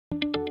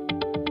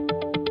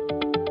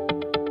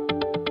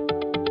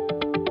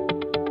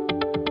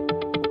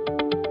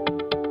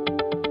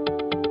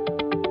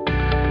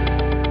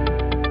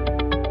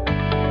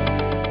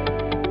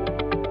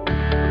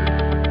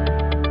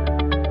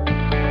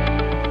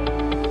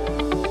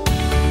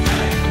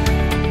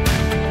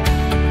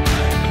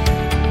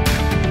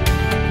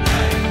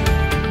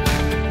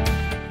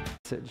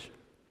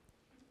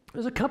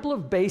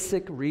couple of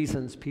basic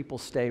reasons people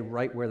stay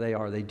right where they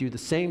are. They do the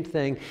same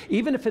thing.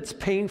 Even if it's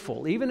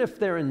painful, even if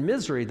they're in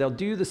misery, they'll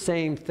do the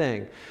same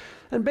thing.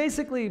 And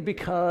basically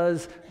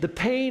because the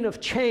pain of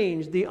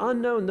change, the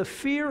unknown, the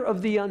fear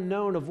of the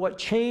unknown of what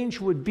change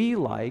would be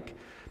like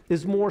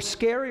is more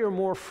scary or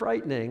more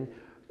frightening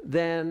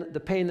than the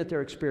pain that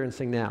they're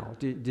experiencing now.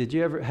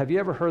 Have you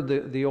ever heard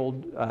the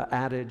old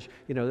adage,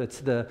 you know, it's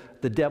the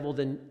devil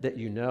that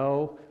you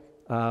know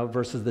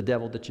versus the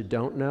devil that you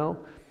don't know?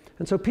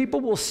 And so people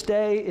will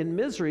stay in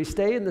misery,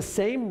 stay in the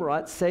same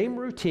rut, same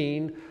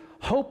routine,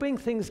 hoping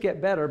things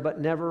get better,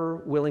 but never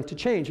willing to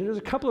change. And there's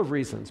a couple of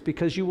reasons.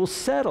 Because you will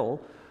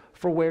settle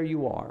for where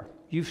you are.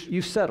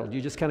 You've settled.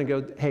 You just kind of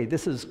go, hey,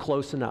 this is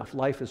close enough.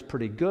 Life is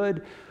pretty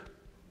good.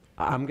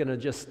 I'm going to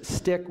just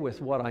stick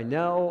with what I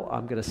know.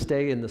 I'm going to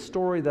stay in the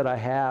story that I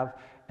have,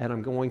 and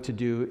I'm going to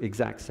do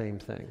exact same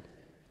thing.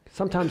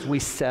 Sometimes we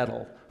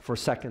settle for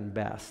second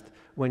best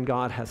when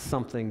God has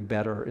something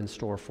better in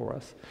store for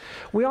us.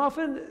 We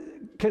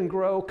often can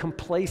grow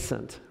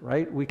complacent,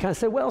 right? We kind of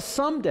say, well,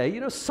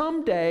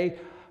 someday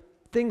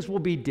things will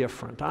be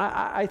different.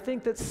 I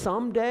think that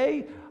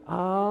someday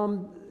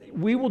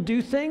we will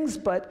do things,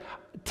 but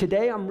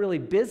today I'm really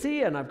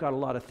busy and I've got a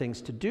lot of things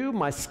to do.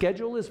 My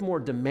schedule is more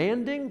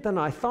demanding than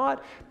I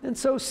thought. And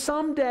so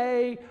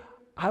someday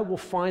I will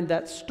find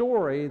that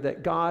story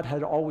that God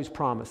had always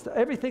promised.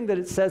 Everything that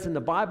it says in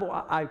the Bible,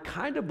 I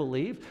kind of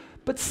believe,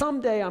 but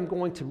someday I'm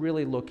going to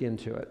really look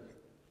into it.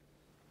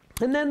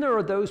 And then there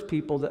are those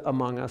people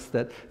among us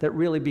that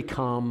really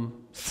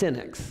become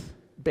cynics,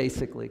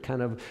 basically,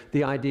 kind of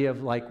the idea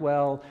of like,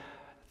 well,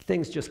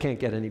 things just can't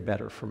get any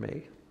better for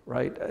me.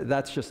 Right?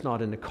 That's just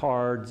not in the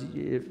cards.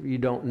 If you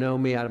don't know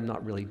me, I'm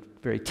not really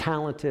very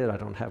talented. I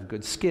don't have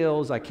good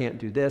skills. I can't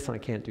do this and I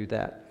can't do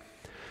that.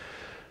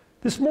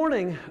 This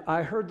morning,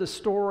 I heard the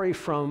story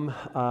from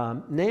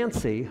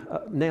Nancy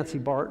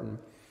Barton,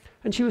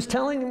 and she was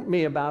telling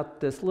me about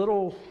this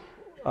little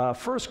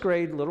first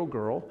grade little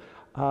girl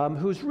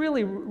who's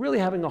really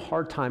having a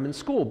hard time in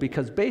school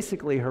because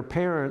basically her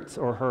parents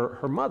or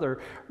her mother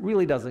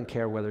really doesn't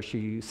care whether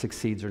she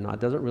succeeds or not,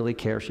 doesn't really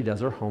care. She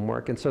does her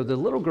homework. And so the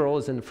little girl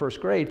is in the first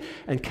grade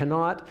and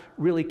cannot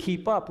really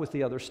keep up with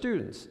the other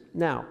students.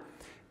 Now,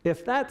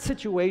 if that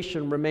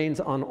situation remains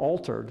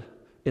unaltered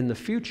in the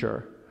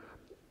future,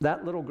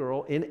 that little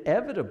girl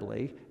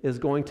inevitably is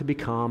going to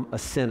become a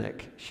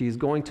cynic. She's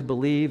going to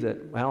believe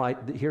that, well,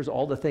 here's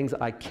all the things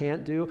I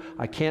can't do.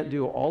 I can't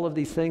do all of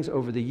these things.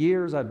 Over the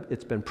years,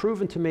 it's been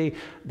proven to me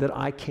that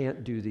I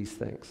can't do these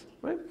things,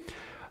 right?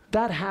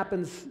 That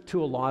happens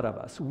to a lot of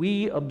us.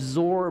 We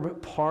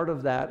absorb part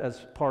of that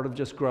as part of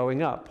just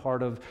growing up,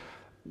 part of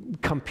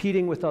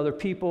competing with other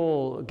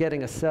people,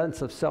 getting a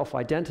sense of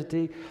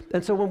self-identity.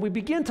 And so when we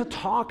begin to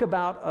talk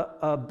about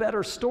a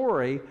better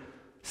story,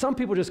 some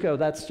people just go,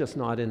 that's just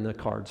not in the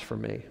cards for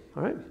me,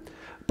 all right?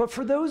 But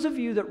for those of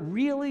you that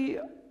really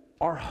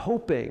are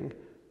hoping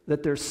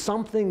that there's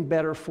something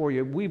better for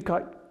you, we've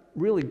got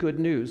really good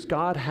news.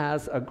 God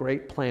has a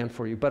great plan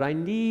for you. But I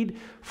need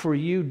for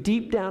you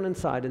deep down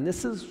inside, and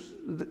this is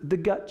the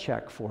gut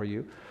check for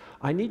you,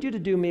 I need you to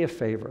do me a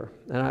favor.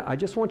 And I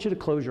just want you to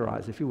close your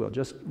eyes, if you will,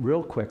 just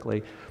real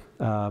quickly.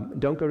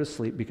 Don't go to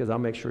sleep because I'll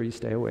make sure you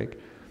stay awake.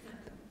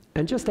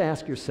 And just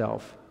ask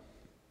yourself,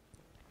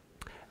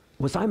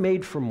 was I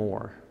made for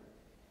more?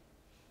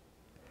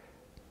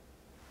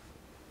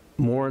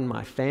 More in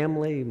my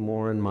family,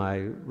 more in my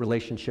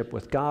relationship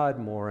with God,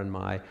 more in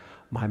my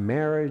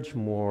marriage,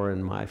 more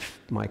in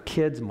my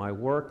kids, my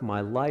work, my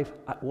life.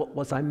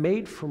 Was I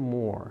made for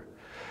more?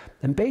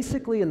 And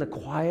basically in the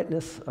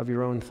quietness of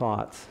your own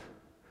thoughts,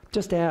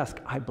 just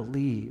ask, I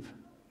believe.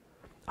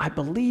 I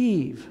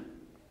believe.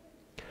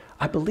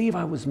 I believe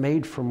I was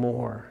made for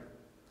more.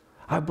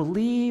 I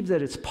believe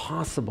that it's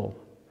possible.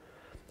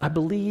 I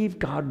believe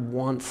God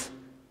wants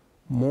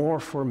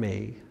more for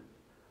me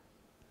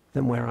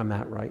than where I'm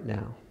at right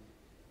now.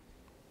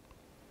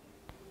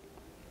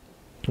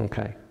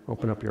 Okay,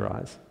 open up your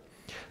eyes.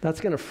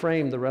 That's going to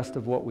frame the rest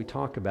of what we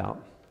talk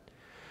about.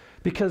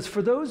 Because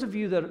for those of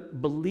you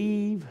that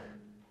believe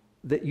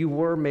that you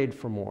were made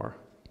for more,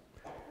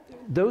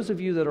 those of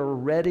you that are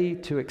ready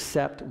to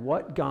accept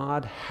what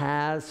God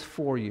has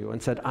for you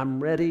and said,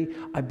 I'm ready,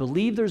 I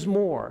believe there's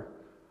more,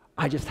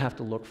 I just have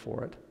to look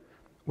for it.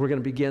 We're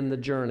going to begin the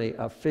journey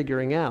of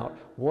figuring out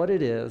what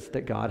it is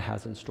that God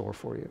has in store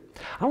for you.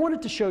 I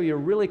wanted to show you a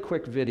really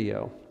quick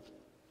video,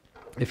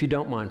 if you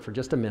don't mind, for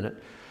just a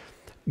minute.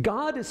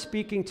 God is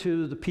speaking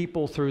to the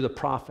people through the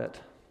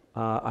prophet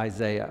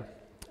Isaiah.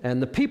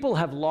 And the people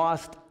have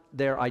lost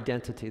their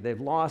identity. They've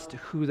lost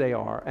who they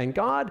are. And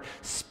God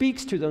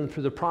speaks to them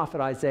through the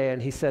prophet Isaiah,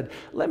 and he said,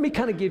 let me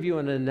kind of give you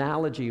an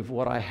analogy of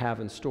what I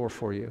have in store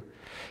for you.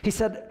 He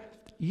said,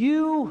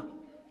 you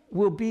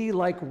will be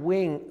like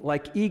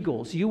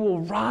eagles. You will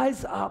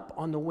rise up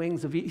on the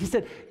wings of eagles. He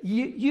said,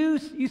 you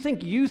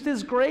think youth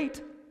is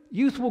great?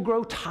 Youth will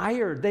grow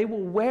tired. They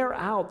will wear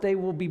out. They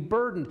will be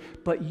burdened.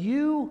 But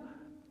you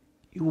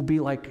will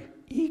be like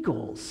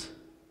eagles.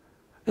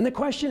 And the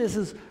question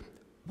is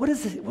What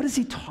is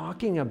he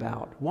talking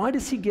about? Why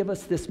does he give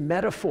us this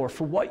metaphor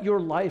for what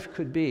your life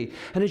could be?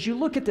 And as you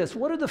look at this,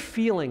 what are the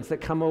feelings that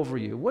come over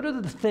you? What are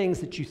the things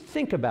that you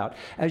think about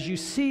as you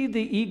see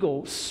the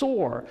eagle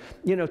soar,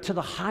 to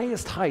the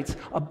highest heights,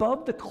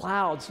 above the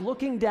clouds,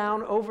 looking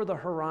down over the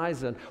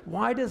horizon?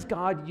 Why does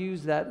God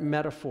use that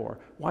metaphor?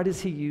 Why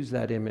does he use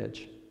that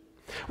image?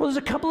 Well, there's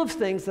a couple of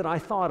things that I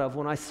thought of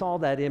when I saw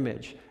that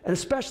image, and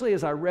especially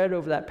as I read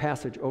over that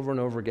passage over and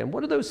over again.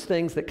 What are those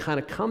things that kind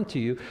of come to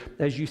you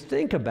as you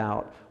think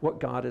about what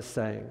God is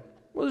saying?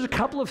 Well, there's a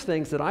couple of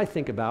things that I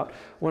think about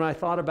when I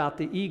thought about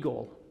the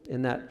eagle,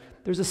 in that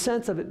there's a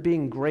sense of it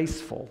being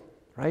graceful,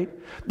 right?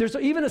 There's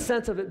even a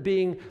sense of it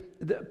being,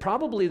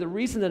 probably the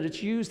reason that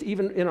it's used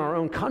even in our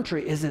own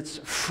country is it's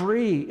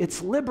free,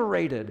 it's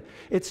liberated,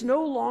 it's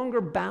no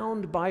longer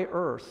bound by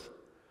earth.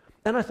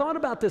 And I thought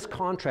about this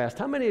contrast.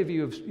 How many of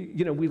you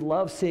have, we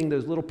love seeing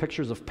those little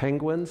pictures of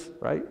penguins,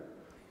 right?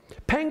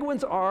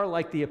 Penguins are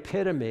like the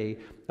epitome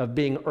of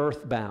being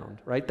earthbound,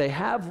 right? They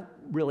have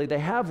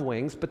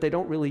wings, but they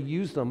don't really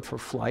use them for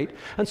flight.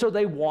 And so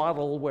they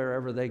waddle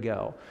wherever they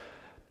go.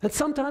 And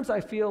sometimes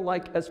I feel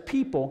like as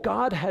people,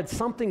 God had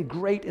something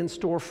great in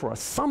store for us,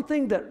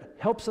 something that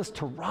helps us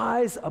to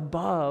rise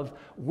above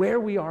where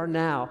we are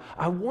now.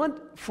 I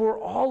want for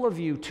all of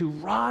you to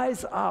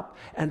rise up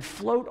and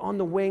float on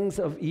the wings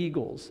of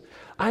eagles.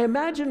 I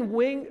imagine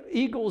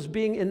eagles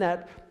being in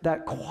that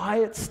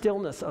quiet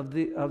stillness of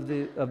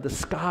the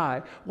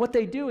sky. What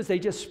they do is they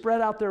just spread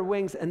out their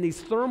wings, and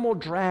these thermal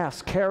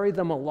drafts carry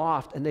them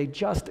aloft, and they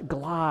just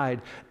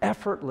glide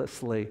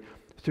effortlessly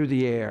through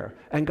the air.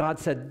 And God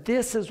said,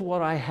 this is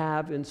what I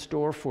have in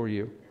store for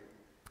you.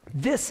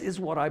 This is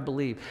what I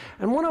believe.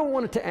 And what I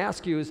wanted to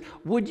ask you is,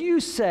 would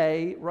you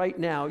say right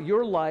now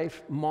your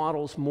life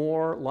models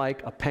more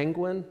like a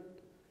penguin?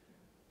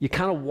 You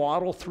kind of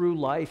waddle through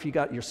life. You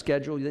got your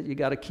schedule that you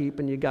got to keep,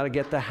 and you got to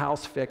get the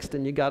house fixed,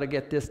 and you got to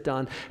get this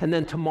done. And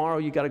then tomorrow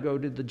you got to go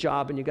to the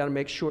job, and you got to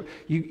make sure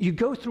you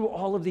go through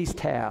all of these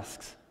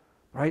tasks.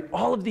 Right?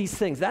 All of these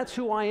things. That's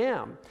who I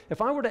am.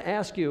 If I were to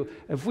ask you,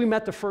 if we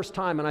met the first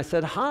time and I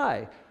said,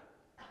 hi,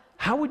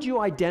 how would you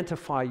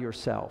identify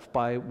yourself?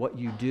 By what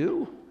you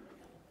do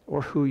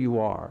or who you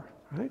are?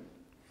 Right?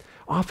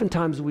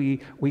 Oftentimes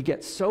we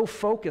get so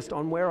focused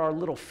on where our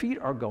little feet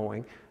are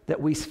going that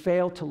we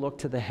fail to look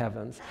to the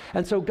heavens.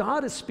 And so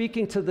God is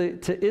speaking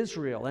to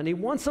Israel, and he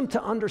wants them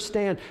to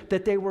understand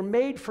that they were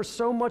made for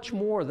so much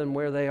more than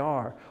where they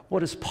are,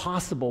 what is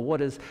possible, what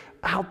is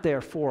out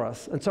there for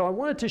us. And so I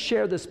wanted to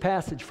share this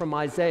passage from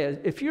Isaiah.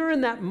 If you're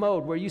in that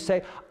mode where you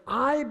say,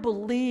 I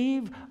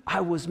believe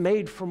I was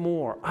made for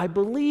more, I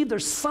believe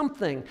there's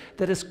something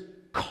that is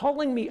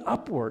calling me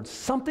upwards,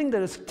 something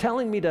that is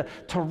telling me to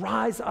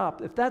rise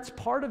up. If that's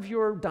part of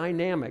your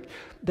dynamic,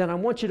 then I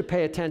want you to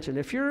pay attention.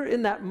 If you're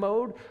in that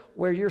mode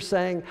where you're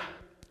saying,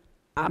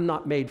 I'm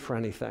not made for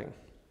anything,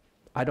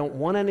 I don't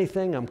want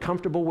anything, I'm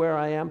comfortable where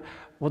I am,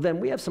 well, then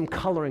we have some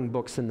coloring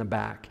books in the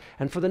back.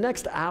 And for the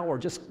next hour,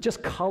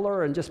 just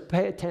color and just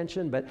pay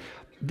attention. But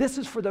this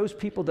is for those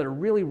people that are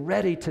really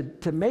ready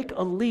to make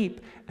a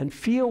leap and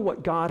feel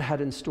what God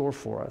had in store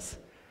for us.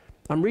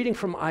 I'm reading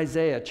from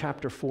Isaiah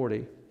chapter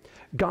 40.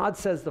 God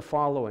says the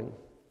following.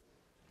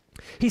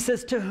 He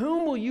says, to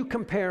whom will you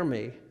compare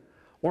me?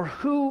 Or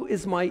who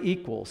is my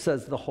equal,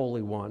 says the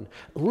Holy One.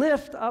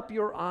 Lift up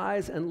your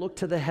eyes and look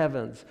to the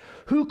heavens.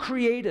 Who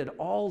created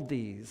all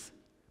these?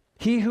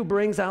 He who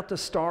brings out the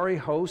starry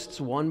hosts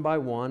one by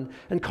one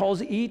and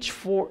calls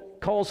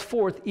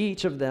forth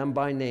each of them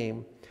by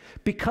name.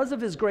 Because of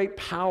his great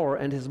power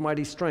and his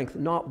mighty strength,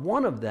 not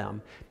one of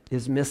them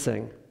is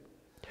missing.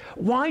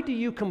 Why do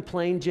you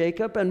complain,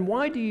 Jacob? And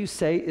why do you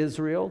say,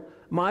 Israel?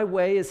 My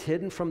way is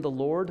hidden from the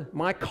Lord.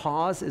 My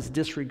cause is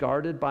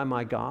disregarded by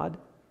my God.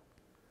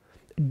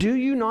 Do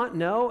you not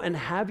know, and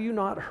have you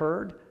not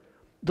heard?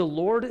 The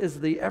Lord is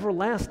the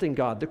everlasting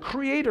God, the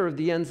creator of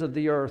the ends of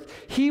the earth.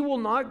 He will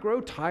not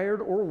grow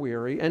tired or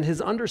weary, and his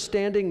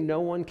understanding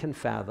no one can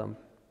fathom.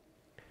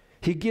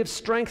 He gives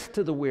strength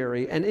to the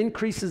weary and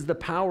increases the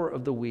power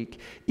of the weak.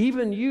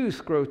 Even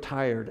youth grow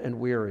tired and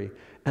weary,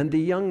 and the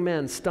young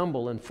men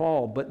stumble and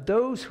fall. But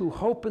those who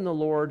hope in the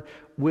Lord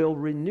will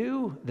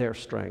renew their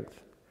strength.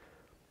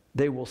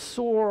 They will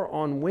soar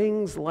on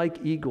wings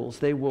like eagles.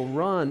 They will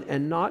run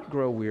and not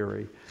grow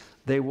weary.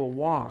 They will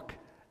walk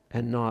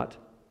and not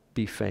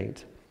be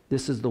faint.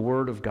 This is the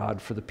word of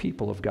God for the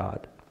people of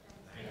God.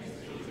 Thanks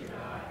be to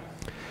God.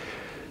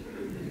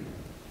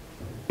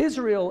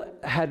 Israel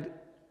had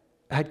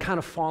kind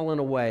of fallen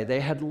away. They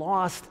had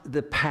lost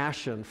the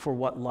passion for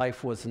what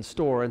life was in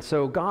store. And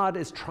so God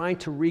is trying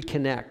to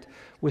reconnect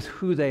with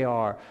who they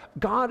are.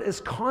 God is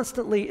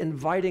constantly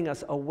inviting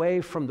us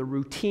away from the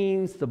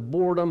routines, the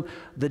boredom,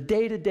 the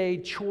day-to-day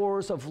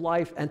chores of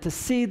life, and to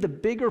see the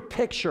bigger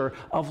picture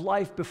of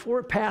life before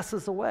it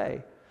passes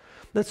away.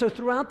 And so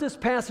throughout this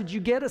passage, you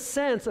get a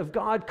sense of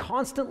God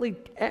constantly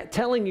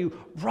telling you,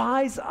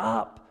 rise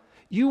up.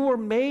 You were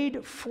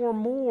made for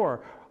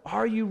more.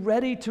 Are you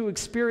ready to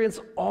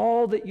experience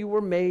all that you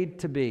were made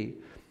to be?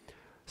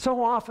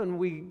 So often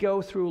we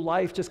go through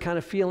life just kind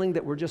of feeling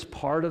that we're just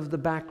part of the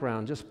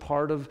background, just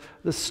part of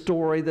the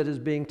story that is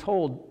being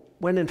told,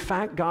 when in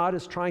fact God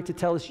is trying to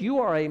tell us, you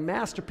are a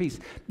masterpiece.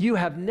 You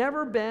have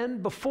never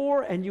been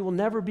before and you will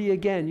never be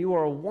again. You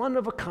are a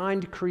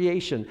one-of-a-kind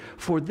creation.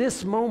 For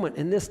this moment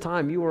in this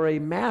time, you are a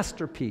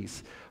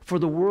masterpiece for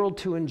the world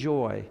to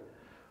enjoy.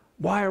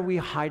 Why are we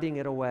hiding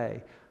it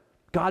away?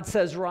 God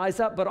says, rise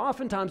up, but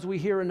oftentimes we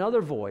hear another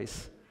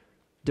voice,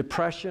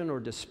 depression or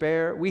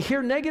despair. We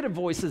hear negative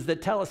voices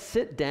that tell us,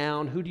 sit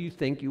down, who do you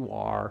think you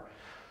are,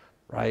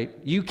 right?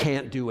 You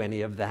can't do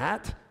any of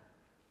that.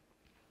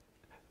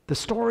 The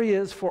story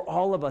is for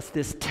all of us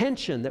this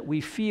tension that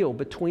we feel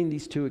between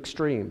these two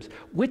extremes.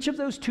 Which of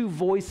those two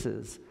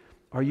voices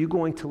are you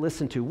going to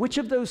listen to? Which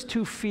of those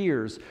two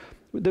fears,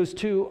 those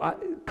two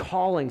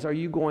callings are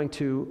you going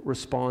to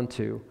respond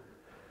to?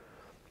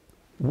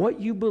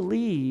 What you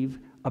believe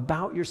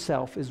about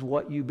yourself is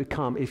what you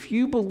become. If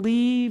you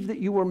believe that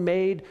you were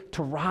made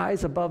to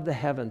rise above the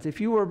heavens, if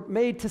you were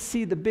made to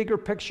see the bigger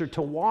picture,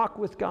 to walk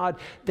with God,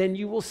 then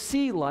you will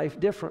see life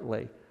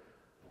differently.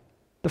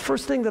 The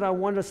first thing that I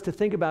want us to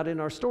think about in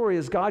our story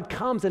is God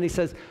comes and he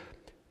says,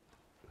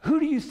 who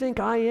do you think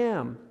I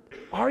am?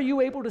 Are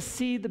you able to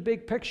see the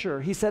big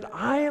picture? He said,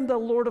 I am the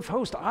Lord of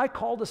hosts. I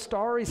call the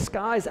starry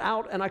skies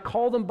out and I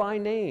call them by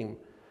name.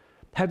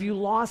 Have you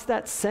lost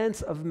that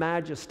sense of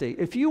majesty?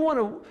 If you want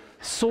to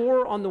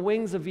soar on the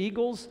wings of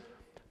eagles,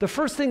 the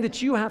first thing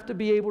that you have to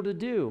be able to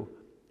do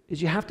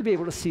is you have to be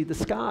able to see the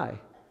sky.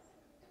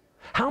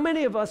 How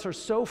many of us are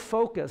so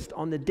focused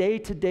on the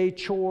day-to-day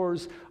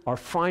chores, our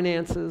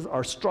finances,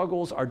 our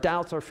struggles, our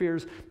doubts, our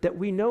fears, that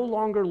we no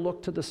longer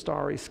look to the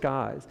starry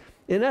skies?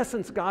 In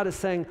essence, God is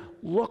saying,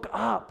 look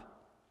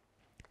up.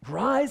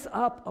 Rise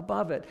up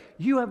above it.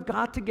 You have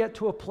got to get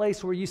to a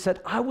place where you said,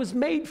 I was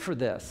made for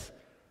this.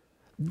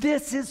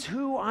 This is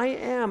who I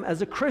am.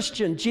 As a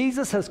Christian,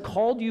 Jesus has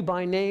called you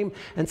by name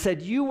and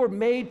said, you were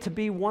made to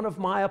be one of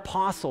my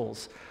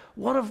apostles,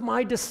 one of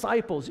my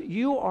disciples.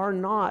 You are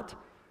not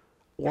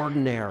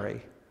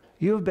ordinary.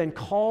 You have been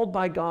called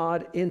by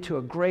God into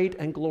a great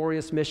and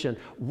glorious mission.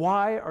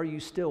 Why are you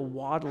still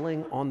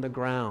waddling on the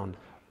ground?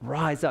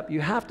 Rise up.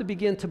 You have to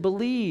begin to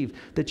believe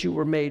that you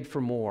were made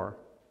for more.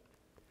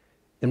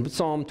 In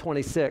Psalm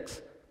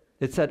 26,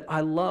 it said, I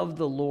love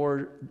the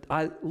Lord.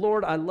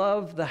 Lord, I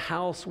love the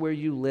house where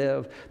you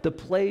live, the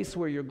place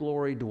where your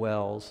glory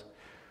dwells.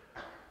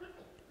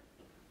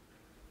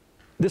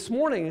 This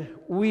morning,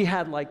 we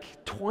had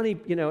like 20,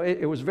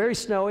 it was very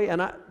snowy,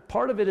 and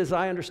part of it is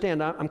I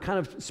understand, I'm kind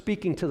of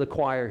speaking to the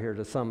choir here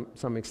to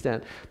some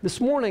extent. This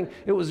morning,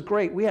 it was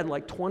great. We had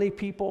like 20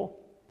 people,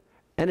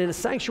 and in a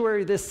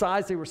sanctuary this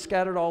size, they were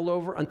scattered all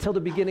over until the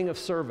beginning of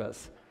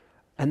service.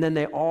 And then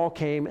they all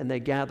came and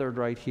they gathered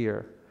right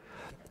here.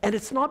 And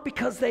it's not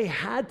because they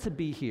had to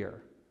be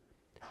here.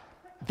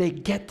 They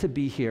get to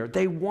be here.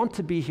 They want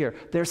to be here.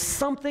 There's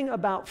something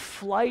about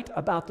flight,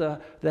 about the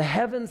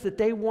heavens that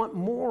they want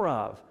more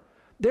of.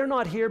 They're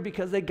not here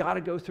because they got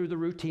to go through the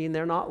routine.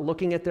 They're not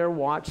looking at their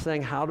watch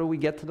saying, how do we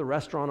get to the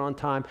restaurant on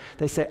time?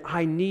 They say,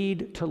 I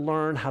need to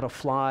learn how to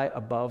fly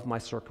above my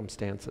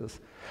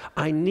circumstances.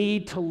 I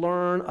need to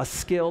learn a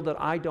skill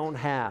that I don't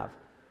have.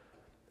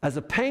 As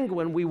a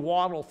penguin, we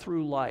waddle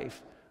through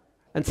life.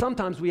 And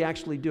sometimes we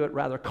actually do it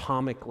rather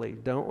comically,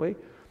 don't we?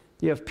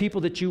 You have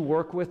people that you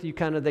work with,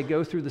 they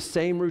go through the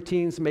same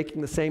routines, making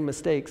the same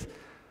mistakes.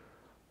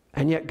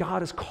 And yet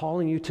God is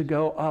calling you to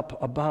go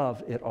up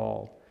above it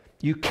all.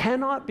 You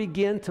cannot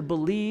begin to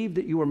believe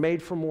that you were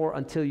made for more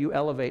until you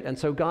elevate. And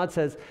so God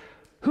says,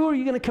 who are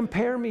you going to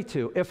compare me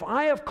to? If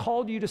I have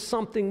called you to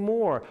something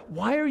more,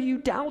 why are you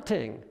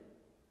doubting?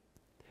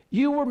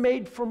 You were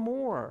made for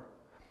more.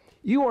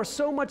 You are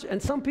so much,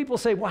 and some people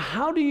say, well,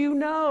 how do you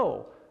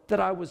know that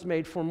I was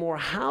made for more?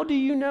 How do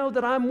you know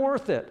that I'm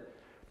worth it?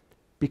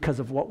 Because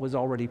of what was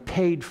already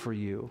paid for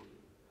you.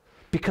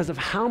 Because of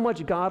how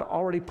much God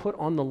already put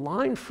on the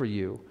line for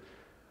you.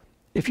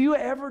 If you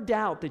ever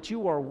doubt that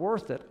you are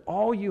worth it,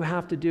 all you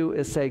have to do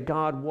is say,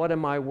 God, what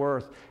am I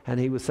worth? And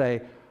he would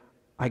say,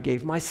 I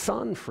gave my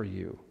son for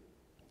you.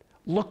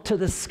 Look to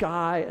the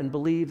sky and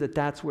believe that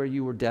that's where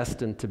you were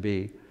destined to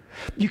be.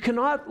 You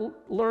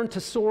cannot learn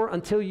to soar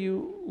until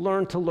you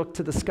learn to look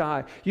to the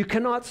sky. You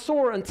cannot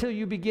soar until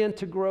you begin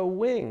to grow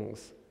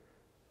wings.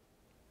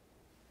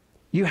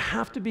 You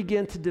have to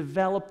begin to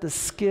develop the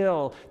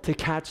skill to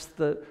catch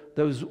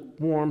those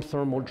warm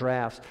thermal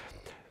drafts.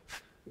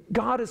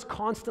 God is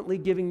constantly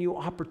giving you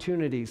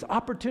opportunities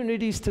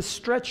to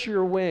stretch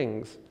your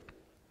wings.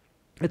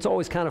 It's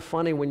always kind of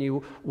funny when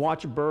you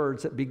watch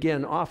birds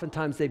that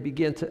oftentimes they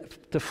begin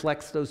to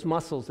flex those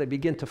muscles. They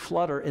begin to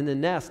flutter in the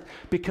nest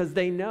because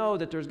they know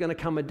that there's going to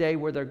come a day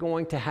where they're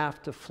going to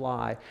have to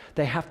fly.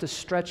 They have to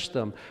stretch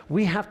them.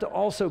 We have to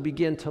also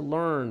begin to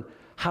learn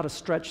how to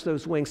stretch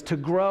those wings, to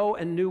grow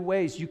in new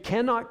ways. You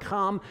cannot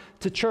come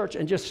to church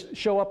and just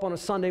show up on a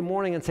Sunday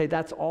morning and say,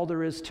 that's all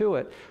there is to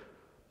it.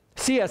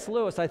 C.S.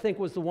 Lewis, I think,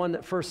 was the one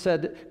that first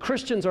said,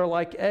 Christians are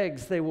like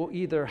eggs. They will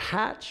either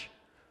hatch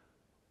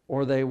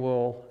or they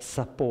will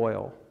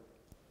spoil.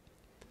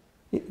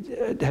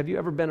 Have you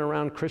ever been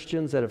around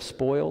Christians that have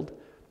spoiled?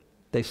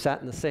 They've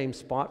sat in the same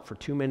spot for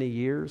too many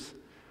years,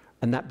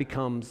 and that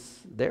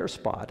becomes their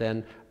spot,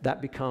 and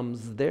that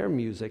becomes their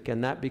music,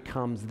 and that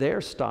becomes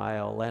their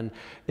style, and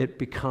it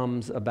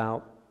becomes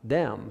about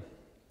them.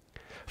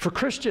 For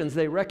Christians,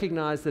 they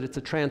recognize that it's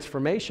a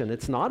transformation.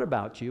 It's not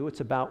about you,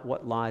 it's about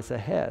what lies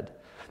ahead.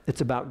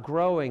 It's about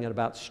growing and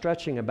about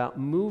stretching, about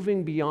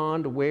moving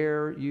beyond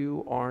where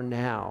you are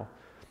now.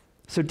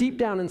 So deep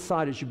down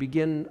inside, as you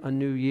begin a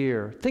new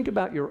year, think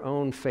about your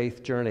own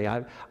faith journey.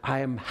 I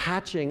am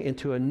hatching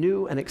into a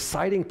new and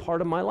exciting part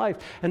of my life.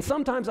 And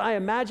sometimes I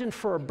imagine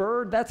for a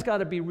bird, that's got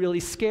to be really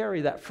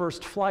scary, that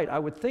first flight. I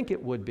would think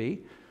it would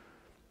be.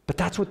 But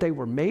that's what they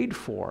were made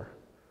for.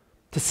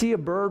 To see a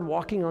bird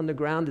walking on the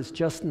ground is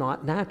just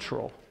not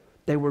natural.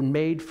 They were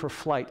made for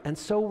flight, and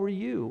so were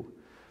you.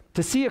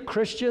 To see a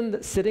Christian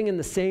that's sitting in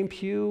the same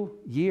pew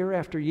year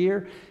after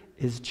year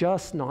is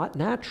just not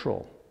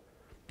natural.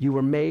 You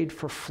were made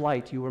for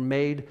flight. You were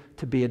made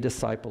to be a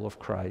disciple of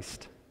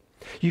Christ.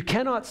 You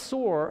cannot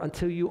soar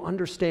until you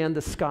understand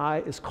the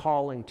sky is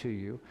calling to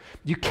you.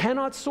 You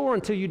cannot soar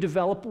until you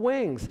develop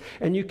wings,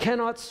 and you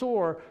cannot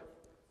soar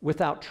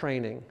without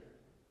training.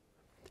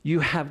 You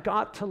have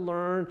got to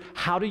learn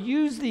how to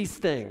use these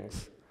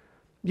things.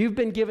 You've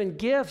been given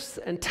gifts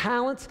and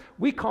talents.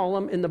 We call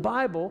them, in the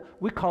Bible,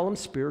 we call them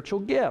spiritual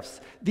gifts.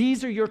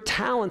 These are your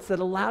talents that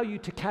allow you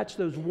to catch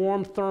those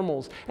warm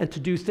thermals and to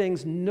do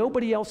things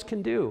nobody else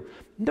can do.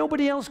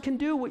 Nobody else can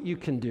do what you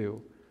can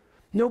do.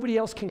 Nobody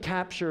else can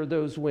capture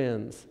those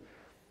winds.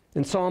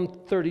 In Psalm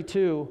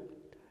 32,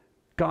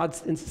 God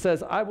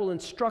says, I will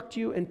instruct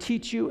you and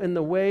teach you in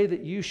the way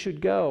that you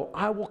should go.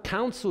 I will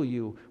counsel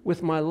you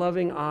with my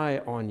loving eye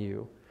on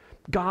you.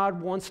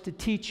 God wants to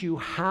teach you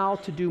how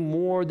to do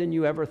more than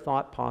you ever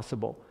thought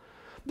possible.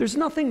 There's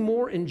nothing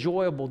more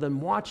enjoyable than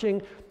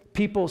watching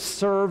people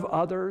serve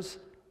others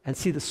and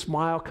see the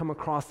smile come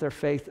across their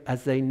face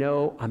as they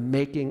know I'm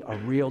making a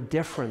real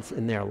difference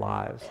in their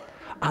lives.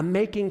 I'm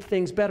making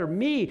things better.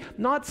 Me,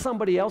 not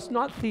somebody else,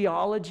 not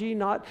theology,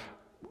 not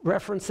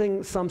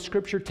referencing some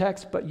scripture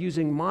text, but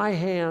using my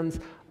hands,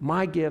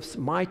 my gifts,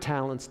 my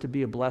talents to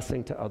be a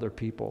blessing to other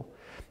people.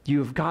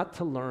 You've got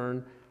to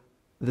learn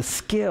the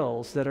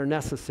skills that are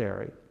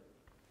necessary.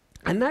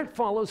 And that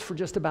follows for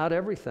just about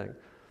everything.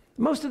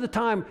 Most of the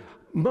time,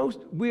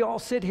 we all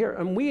sit here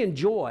and we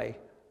enjoy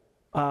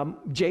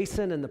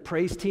Jason and the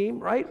praise team,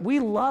 right? We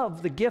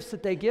love the gifts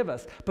that they give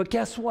us. But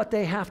guess what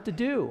they have to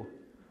do?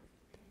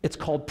 It's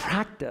called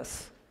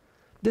practice.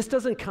 This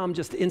doesn't come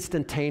just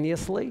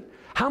instantaneously.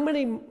 How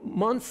many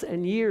months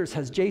and years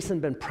has Jason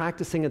been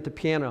practicing at the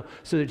piano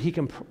so that he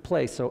can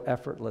play so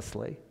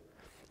effortlessly?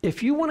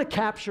 If you want to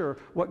capture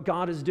what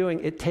God is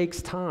doing, it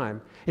takes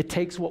time. It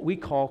takes what we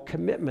call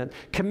commitment.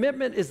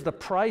 Commitment is the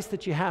price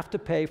that you have to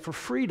pay for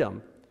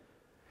freedom.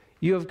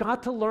 You have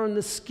got to learn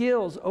the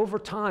skills over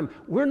time.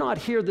 We're not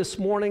here this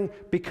morning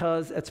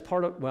because it's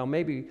part of, well,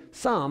 maybe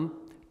some,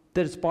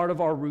 that it's part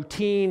of our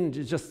routine.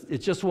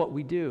 It's just what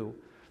we do.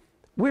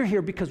 We're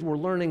here because we're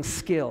learning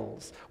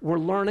skills. We're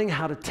learning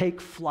how to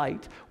take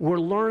flight. We're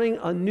learning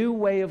a new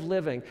way of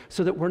living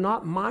so that we're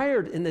not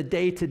mired in the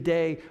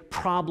day-to-day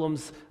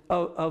problems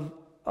of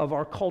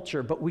our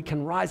culture, but we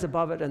can rise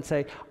above it and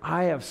say,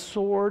 I have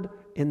soared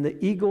in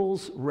the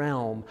eagle's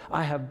realm.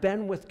 I have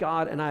been with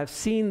God and I have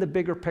seen the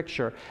bigger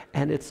picture,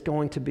 and it's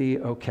going to be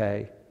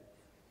okay.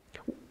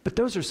 But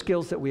those are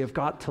skills that we have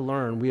got to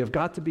learn. We have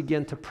got to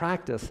begin to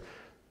practice.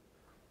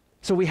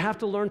 So we have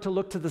to learn to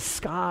look to the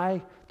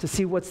sky to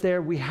see what's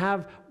there. We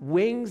have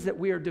wings that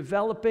we are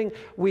developing.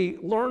 We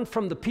learn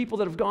from the people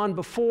that have gone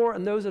before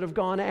and those that have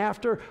gone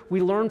after.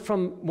 We learn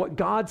from what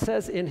God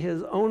says in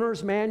his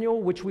owner's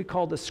manual, which we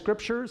call the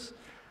scriptures.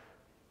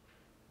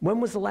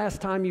 When was the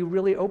last time you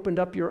really opened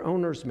up your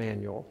owner's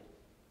manual?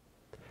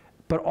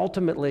 But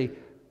ultimately,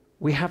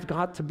 we have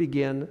got to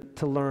begin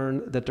to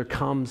learn that there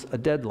comes a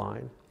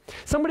deadline.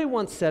 Somebody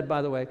once said,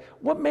 by the way,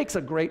 what makes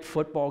a great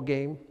football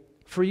game?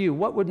 For you,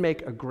 what would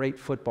make a great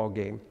football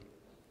game?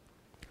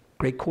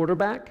 Great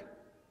quarterback,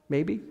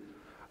 maybe.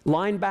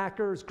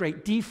 Linebackers,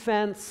 great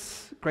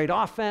defense, great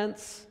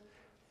offense.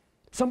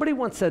 Somebody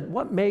once said,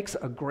 what makes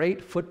a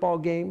great football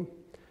game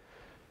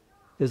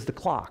is the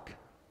clock.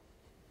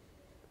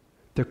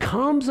 There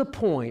comes a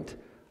point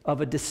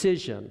of a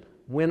decision,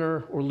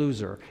 winner or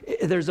loser.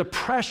 There's a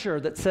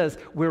pressure that says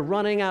we're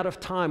running out of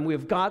time.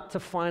 We've got to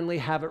finally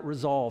have it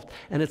resolved.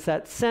 And it's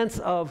that sense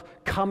of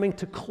coming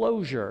to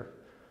closure.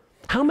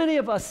 How many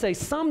of us say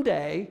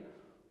someday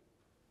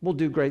we'll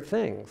do great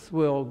things?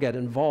 We'll get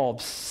involved.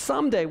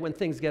 Someday when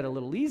things get a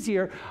little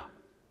easier,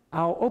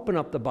 I'll open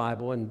up the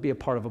Bible and be a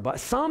part of a Bible.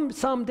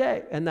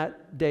 Someday, and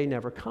that day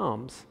never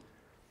comes.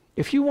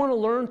 If you want to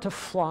learn to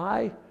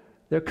fly,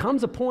 there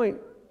comes a point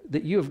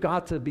that you have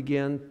got to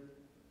begin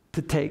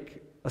to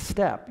take a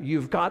step.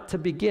 You've got to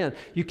begin.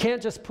 You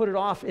can't just put it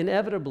off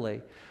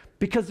inevitably,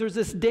 because there's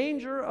this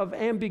danger of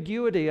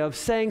ambiguity of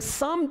saying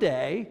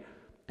someday,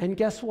 and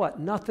guess what?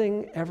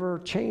 Nothing ever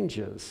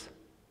changes.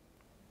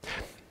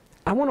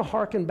 I want to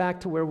hearken back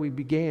to where we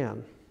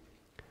began.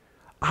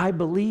 I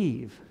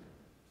believe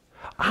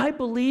I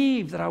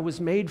believe that I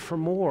was made for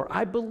more.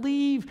 I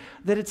believe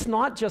that it's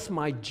not just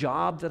my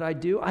job that I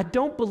do. I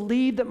don't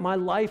believe that my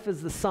life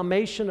is the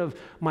summation of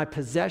my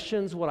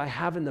possessions, what I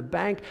have in the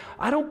bank.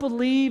 I don't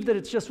believe that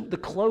it's just the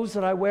clothes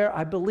that I wear.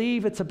 I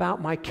believe it's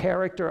about my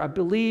character. I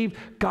believe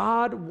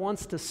God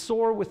wants to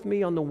soar with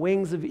me on the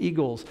wings of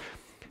eagles.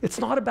 It's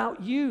not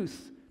about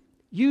youth.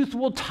 Youth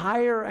will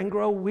tire and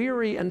grow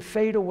weary and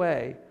fade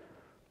away.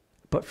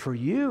 But for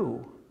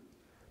you,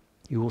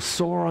 you will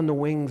soar on the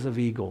wings of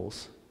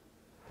eagles.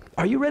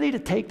 Are you ready to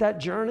take that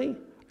journey?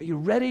 Are you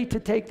ready to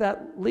take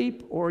that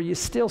leap, or are you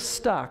still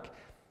stuck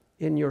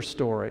in your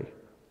story?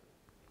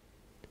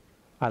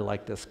 I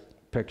like this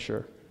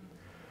picture,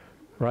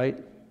 right?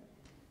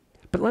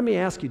 But let me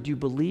ask you, do you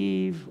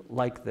believe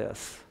like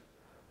this?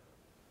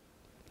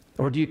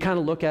 Or do you kind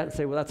of look at it and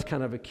say, well, that's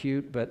kind of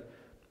cute, but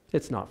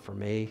it's not for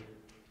me.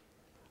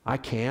 I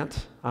can't.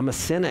 I'm a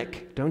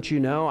cynic. Don't you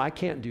know? I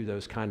can't do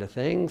those kind of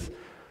things.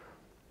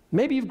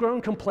 Maybe you've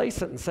grown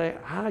complacent and say,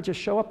 I just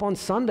show up on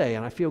Sunday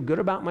and I feel good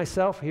about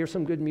myself, hear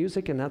some good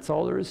music, and that's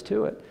all there is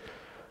to it.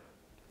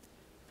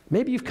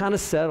 Maybe you've kind of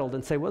settled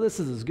and say, well, this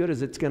is as good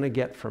as it's going to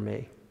get for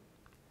me.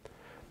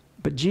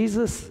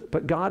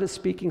 But God is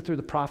speaking through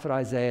the prophet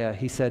Isaiah.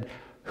 He said,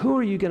 who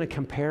are you going to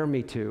compare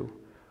me to?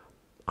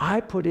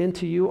 I put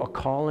into you a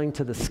calling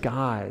to the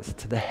skies,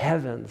 to the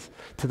heavens,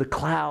 to the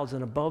clouds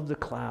and above the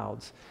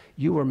clouds.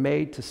 You were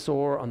made to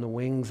soar on the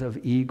wings of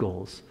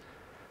eagles.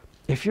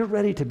 If you're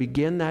ready to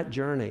begin that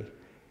journey,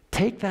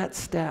 take that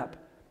step.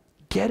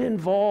 Get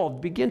involved.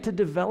 Begin to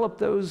develop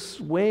those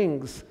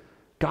wings.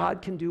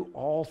 God can do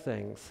all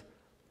things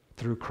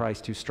through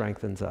Christ who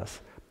strengthens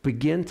us.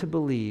 Begin to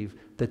believe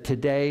that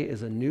today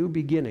is a new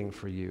beginning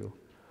for you.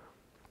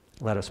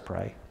 Let us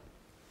pray.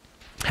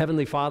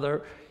 Heavenly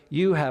Father,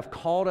 you have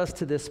called us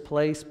to this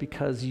place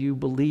because you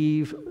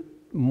believe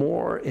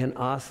more in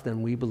us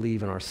than we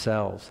believe in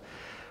ourselves.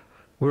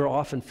 We're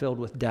often filled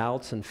with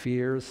doubts and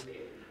fears.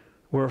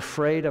 We're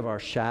afraid of our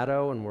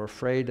shadow and we're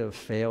afraid of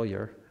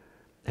failure.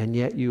 And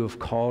yet you have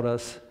called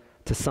us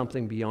to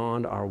something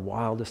beyond our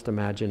wildest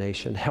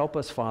imagination. Help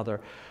us, Father,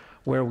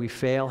 where we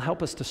fail.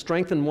 Help us to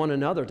strengthen one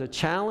another, to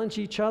challenge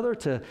each other,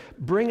 to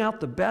bring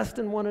out the best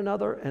in one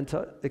another, and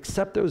to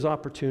accept those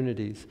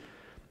opportunities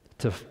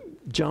to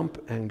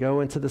jump and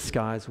go into the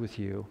skies with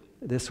you.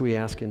 This we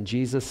ask in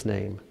Jesus'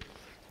 name.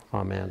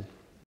 Amen.